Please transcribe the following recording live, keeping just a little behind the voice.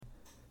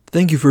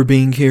Thank you for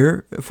being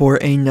here for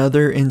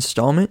another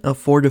installment of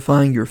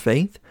Fortifying Your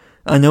Faith.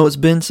 I know it's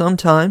been some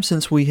time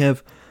since we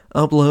have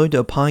uploaded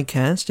a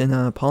podcast, and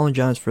I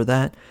apologize for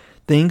that.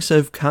 Things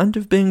have kind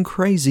of been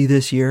crazy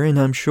this year, and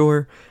I'm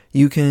sure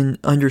you can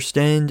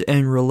understand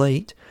and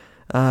relate.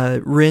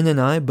 Ren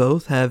and I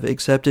both have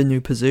accepted new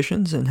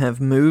positions and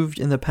have moved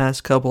in the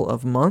past couple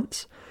of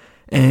months,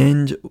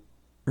 and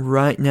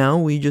right now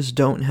we just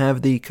don't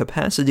have the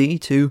capacity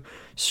to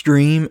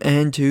stream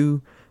and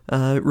to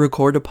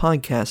record a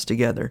podcast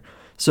together.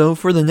 So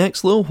for the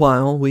next little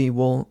while, we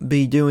will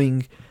be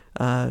doing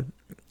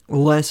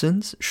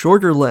lessons,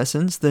 shorter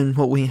lessons than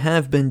what we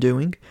have been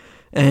doing,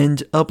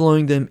 and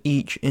uploading them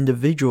each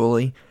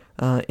individually,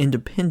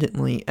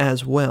 independently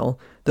as well.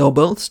 They'll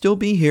both still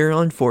be here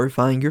on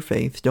Fortifying Your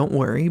Faith, don't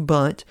worry,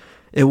 but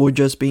it will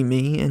just be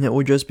me and it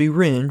will just be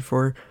Ren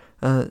for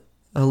a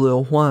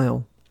little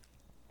while.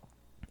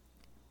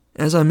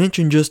 As I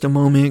mentioned just a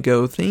moment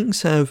ago,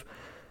 things have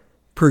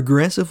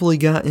progressively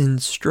gotten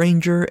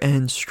stranger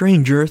and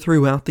stranger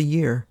throughout the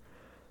year.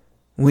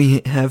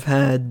 We have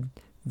had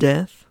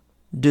death,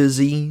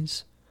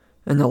 disease,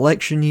 an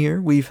election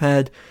year. We've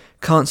had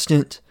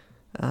constant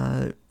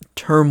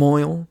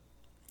turmoil,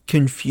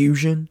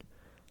 confusion,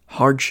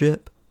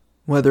 hardship,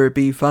 whether it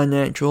be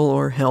financial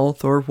or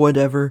health or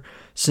whatever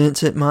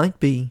sense it might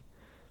be.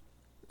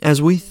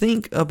 As we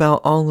think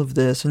about all of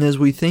this, and as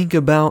we think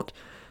about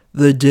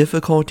the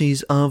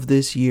difficulties of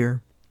this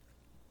year,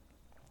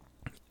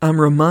 I'm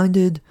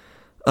reminded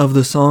of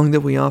the song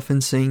that we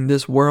often sing,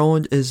 "This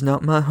world is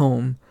not my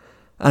home,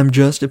 I'm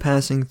just a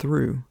passing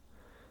through.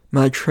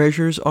 My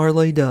treasures are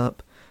laid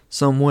up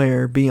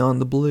somewhere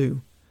beyond the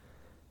blue."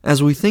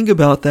 As we think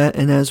about that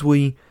and as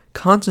we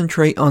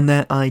concentrate on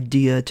that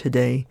idea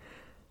today,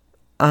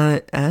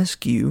 I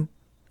ask you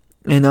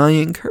and I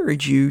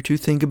encourage you to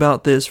think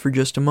about this for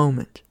just a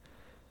moment.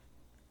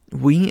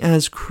 We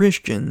as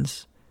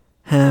Christians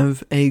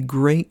have a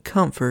great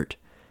comfort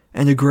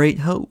and a great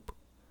hope.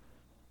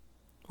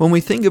 When we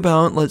think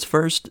about it, let's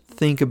first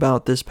think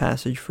about this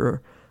passage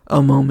for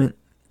a moment.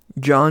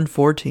 John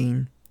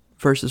 14,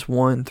 verses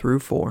 1 through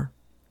 4.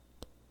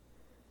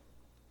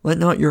 "Let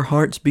not your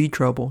hearts be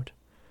troubled.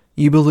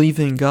 You believe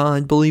in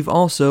God, believe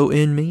also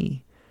in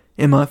me.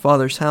 In my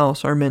Father's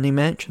house are many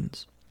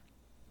mansions.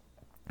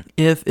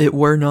 If it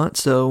were not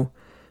so,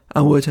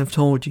 I would have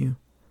told you.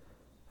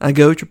 I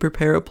go to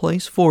prepare a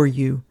place for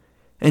you,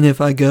 and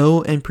if I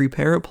go and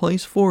prepare a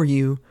place for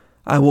you,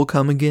 I will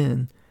come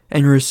again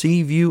and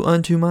receive you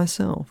unto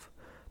myself,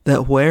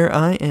 that where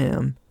I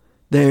am,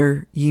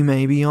 there ye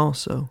may be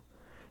also.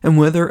 And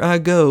whither I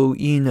go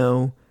ye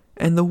know,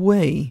 and the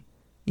way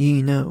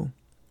ye know."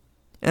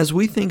 As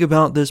we think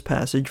about this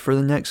passage for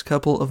the next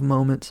couple of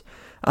moments,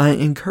 I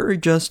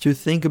encourage us to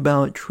think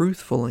about it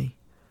truthfully.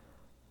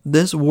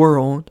 This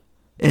world,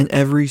 in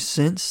every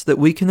sense that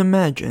we can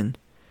imagine,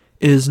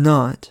 is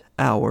not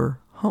our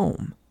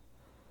home.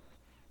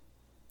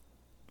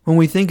 When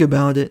we think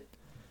about it,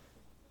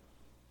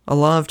 a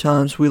lot of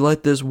times we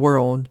let this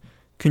world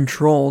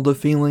control the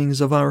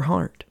feelings of our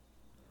heart.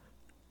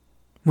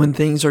 When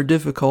things are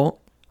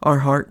difficult, our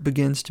heart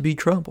begins to be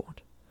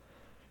troubled.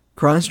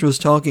 Christ was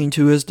talking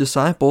to his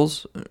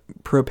disciples,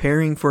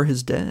 preparing for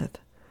his death.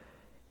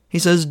 He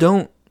says,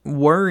 don't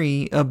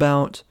worry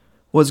about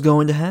what's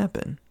going to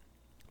happen.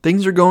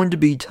 Things are going to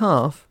be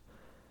tough,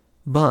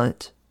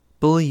 but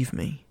believe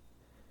me,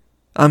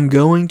 I'm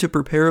going to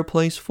prepare a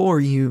place for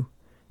you.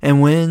 And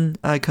when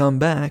I come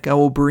back, I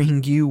will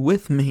bring you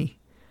with me.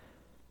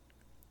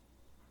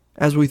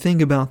 As we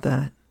think about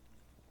that,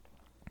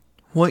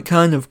 what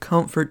kind of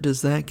comfort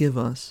does that give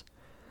us?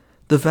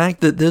 The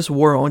fact that this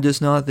world is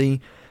not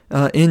the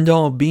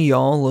end-all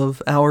be-all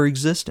of our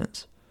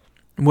existence.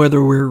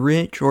 Whether we're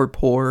rich or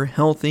poor,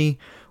 healthy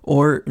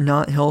or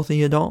not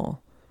healthy at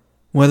all.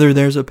 Whether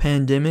there's a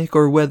pandemic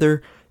or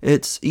whether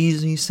it's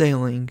easy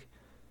sailing.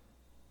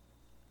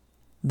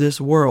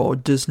 This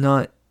world does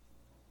not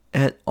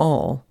at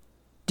all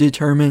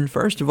determine,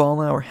 first of all,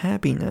 our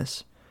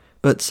happiness,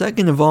 but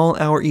second of all,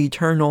 our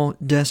eternal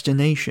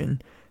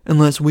destination,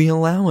 unless we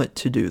allow it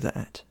to do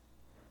that.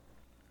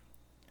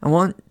 I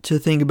want to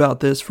think about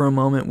this for a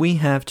moment. We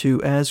have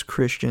to, as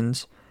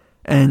Christians,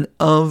 and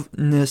of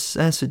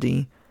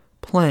necessity,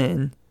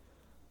 plan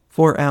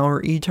for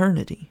our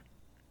eternity.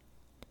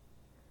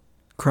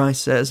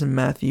 Christ says in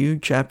Matthew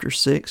chapter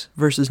 6,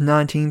 verses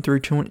 19 through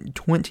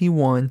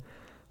 21,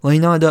 "Lay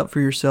not up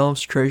for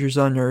yourselves treasures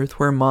on earth,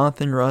 where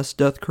moth and rust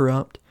doth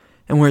corrupt,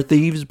 and where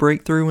thieves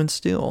break through and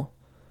steal.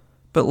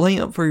 But lay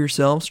up for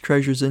yourselves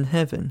treasures in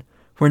heaven,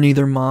 where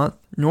neither moth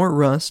nor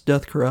rust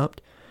doth corrupt,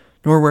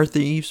 nor where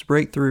thieves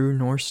break through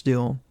nor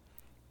steal.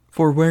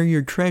 For where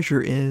your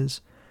treasure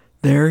is,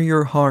 there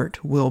your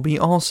heart will be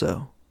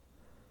also."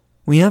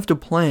 We have to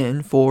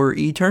plan for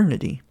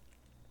eternity.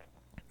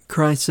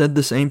 Christ said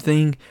the same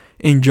thing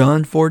in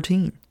John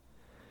 14.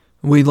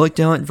 We look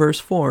down at verse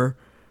 4.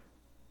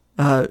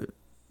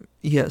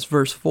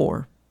 Verse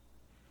 4.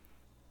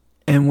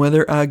 "And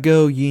whither I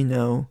go ye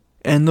know,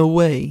 and the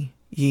way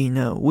ye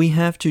know." We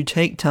have to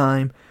take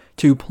time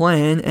to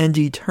plan and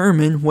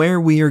determine where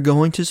we are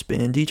going to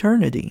spend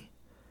eternity.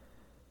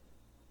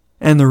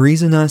 And the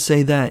reason I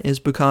say that is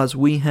because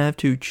we have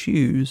to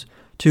choose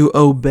to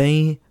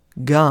obey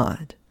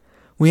God.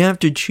 We have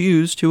to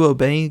choose to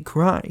obey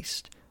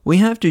Christ. We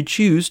have to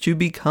choose to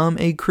become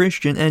a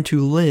Christian and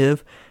to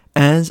live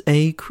as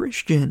a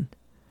Christian.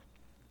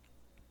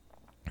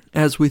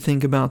 As we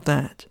think about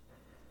that,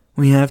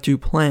 we have to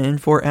plan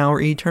for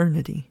our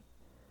eternity.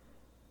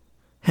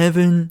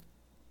 Heaven,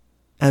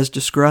 as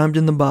described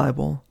in the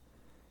Bible,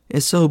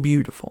 is so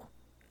beautiful.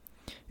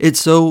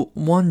 It's so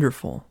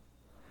wonderful.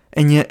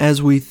 And yet,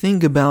 as we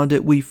think about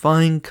it, we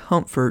find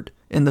comfort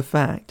in the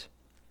fact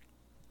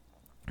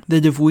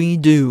that if we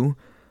do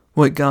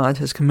what God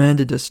has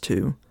commanded us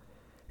to,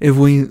 if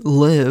we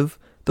live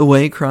the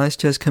way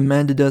Christ has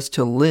commanded us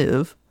to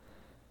live,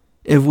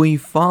 if we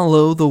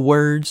follow the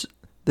words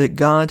that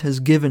God has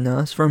given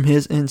us from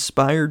His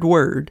inspired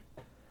word,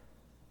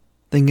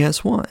 then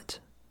guess what?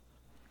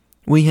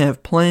 We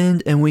have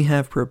planned and we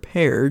have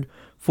prepared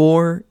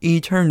for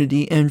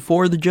eternity and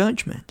for the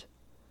judgment.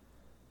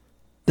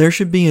 There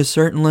should be a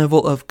certain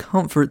level of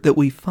comfort that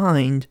we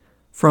find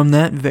from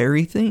that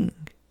very thing.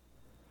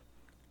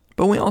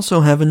 But we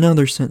also have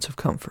another sense of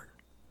comfort.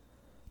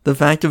 The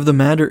fact of the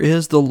matter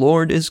is the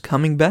Lord is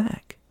coming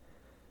back.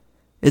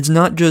 It's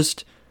not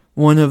just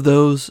one of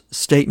those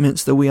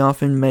statements that we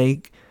often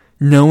make,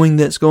 knowing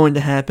that's going to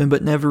happen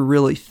but never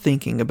really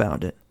thinking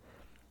about it.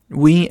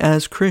 We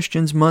as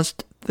Christians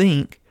must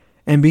think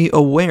and be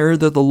aware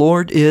that the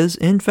Lord is,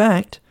 in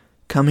fact,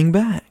 coming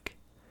back.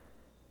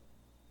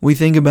 We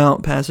think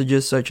about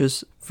passages such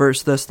as 1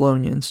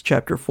 Thessalonians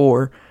chapter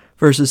 4,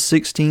 verses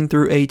 16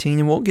 through 18,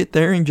 and we'll get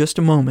there in just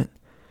a moment.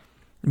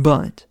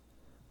 But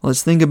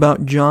let's think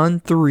about John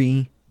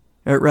 14,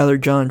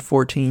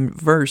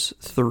 verse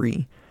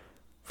 3,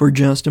 for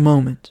just a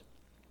moment.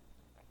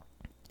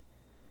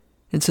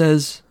 It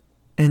says,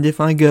 "And if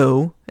I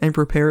go and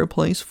prepare a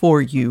place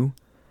for you,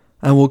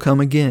 I will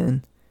come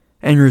again,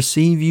 and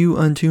receive you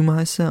unto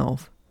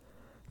myself,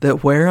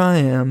 that where I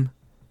am,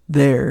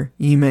 there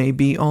ye may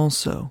be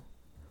also."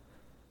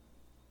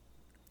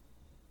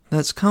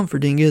 That's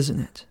comforting, isn't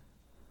it?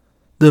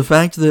 The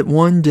fact that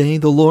one day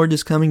the Lord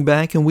is coming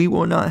back and we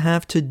will not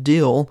have to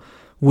deal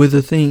with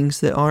the things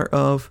that are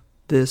of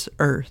this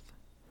earth.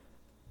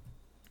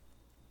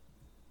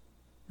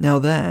 Now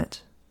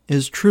that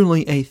is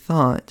truly a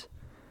thought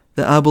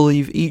that I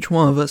believe each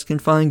one of us can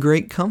find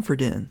great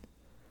comfort in.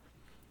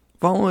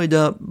 Follow it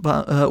up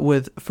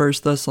with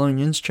 1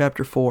 Thessalonians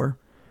chapter 4,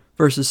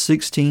 verses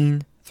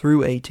 16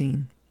 through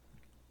 18.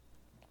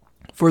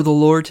 "For the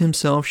Lord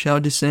himself shall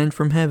descend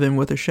from heaven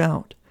with a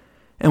shout,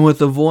 and with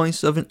the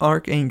voice of the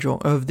archangel,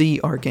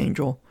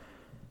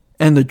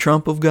 and the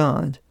trump of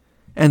God,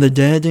 and the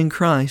dead in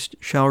Christ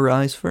shall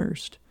rise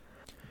first.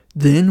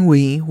 Then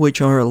we which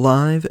are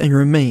alive and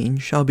remain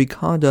shall be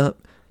caught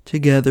up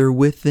together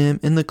with them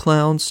in the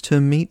clouds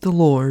to meet the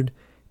Lord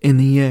in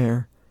the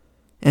air,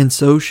 and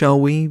so shall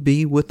we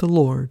be with the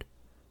Lord.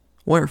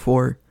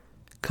 Wherefore,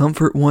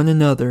 comfort one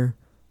another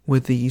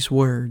with these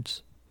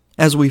words."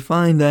 As we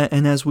find that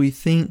and as we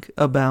think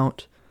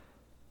about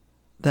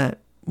that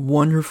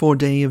wonderful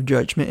day of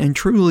judgment, and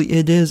truly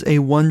it is a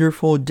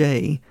wonderful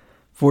day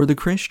for the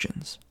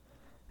Christians.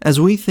 As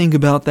we think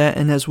about that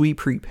and as we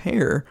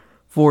prepare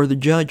for the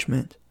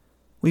judgment,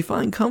 we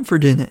find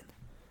comfort in it.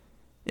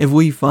 If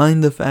we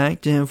find the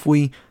fact and if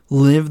we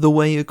live the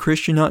way a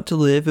Christian ought to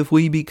live, if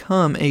we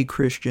become a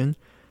Christian,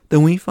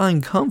 then we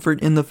find comfort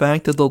in the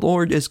fact that the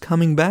Lord is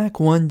coming back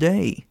one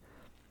day.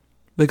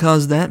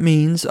 Because that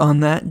means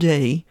on that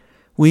day,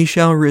 we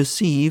shall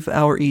receive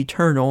our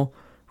eternal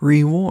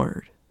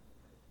reward.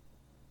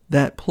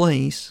 That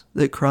place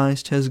that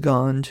Christ has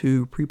gone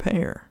to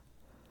prepare.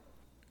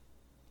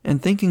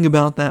 And thinking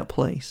about that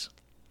place,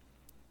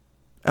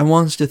 I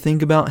want us to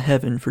think about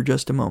heaven for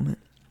just a moment.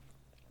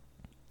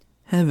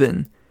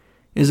 Heaven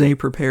is a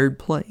prepared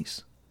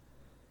place.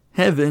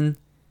 Heaven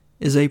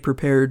is a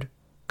prepared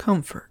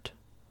comfort.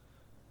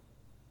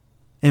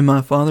 "In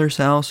my Father's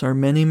house are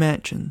many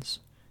mansions.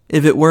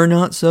 If it were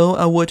not so,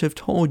 I would have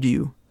told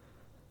you.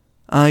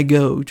 I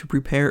go to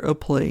prepare a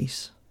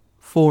place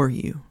for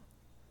you."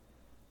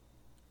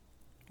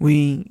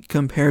 We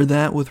compare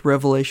that with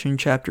Revelation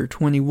chapter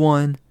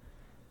 21,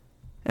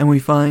 and we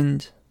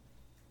find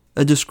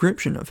a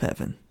description of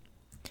heaven.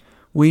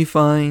 We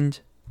find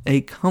a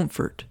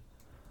comfort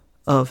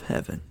of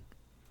heaven.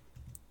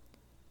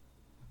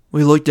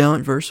 We look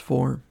down at verse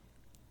 4.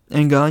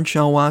 "And God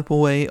shall wipe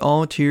away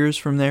all tears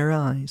from their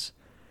eyes,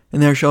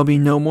 and there shall be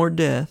no more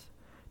death,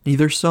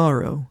 neither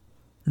sorrow,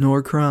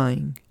 nor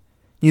crying,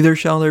 neither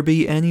shall there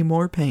be any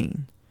more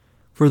pain,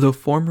 for the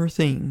former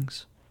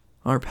things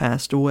are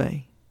passed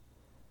away."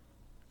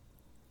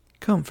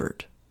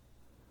 Comfort.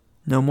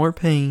 No more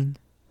pain,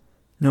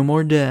 no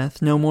more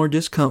death, no more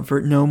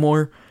discomfort, no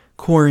more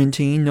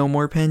quarantine, no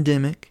more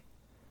pandemic,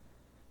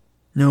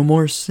 no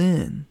more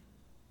sin,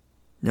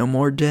 no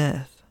more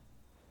death,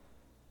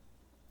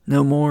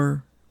 no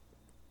more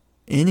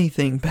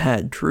anything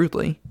bad,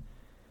 truly.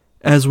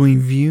 As we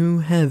view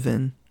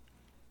heaven,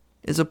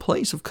 is a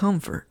place of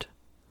comfort.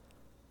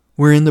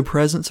 We're in the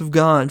presence of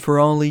God for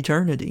all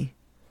eternity.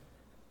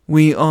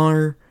 We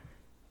are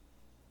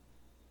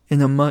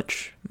in a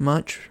much,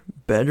 much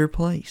better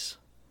place.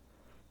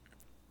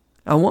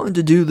 I wanted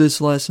to do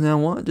this lesson. I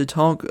wanted to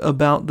talk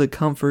about the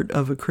comfort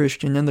of a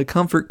Christian and the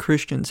comfort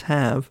Christians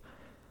have,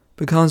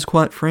 because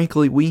quite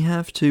frankly, we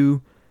have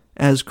to,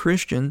 as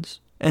Christians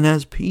and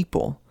as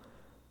people,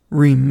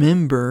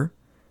 remember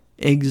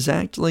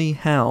exactly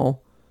how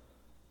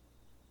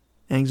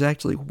and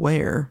exactly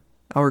where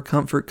our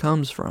comfort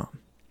comes from.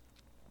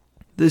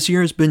 This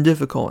year has been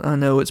difficult. I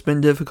know it's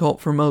been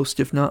difficult for most,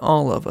 if not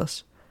all of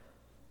us.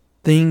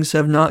 Things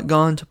have not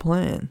gone to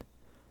plan.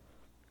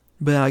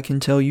 But I can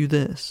tell you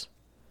this.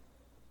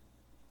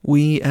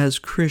 We as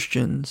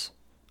Christians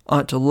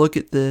ought to look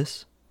at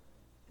this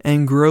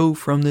and grow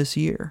from this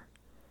year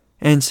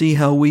and see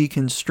how we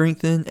can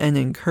strengthen and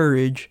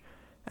encourage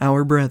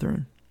our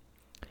brethren.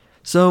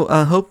 So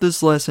I hope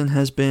this lesson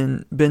has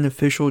been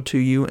beneficial to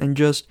you and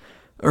just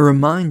a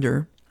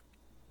reminder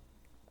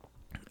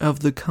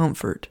of the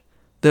comfort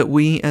that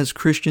we as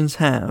Christians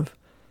have.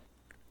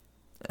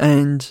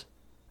 And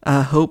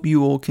I hope you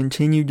will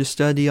continue to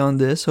study on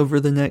this over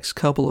the next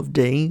couple of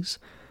days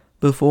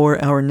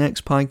before our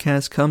next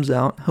podcast comes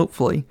out,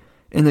 hopefully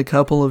in a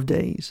couple of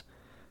days.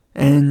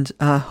 And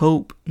I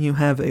hope you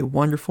have a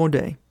wonderful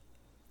day.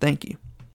 Thank you.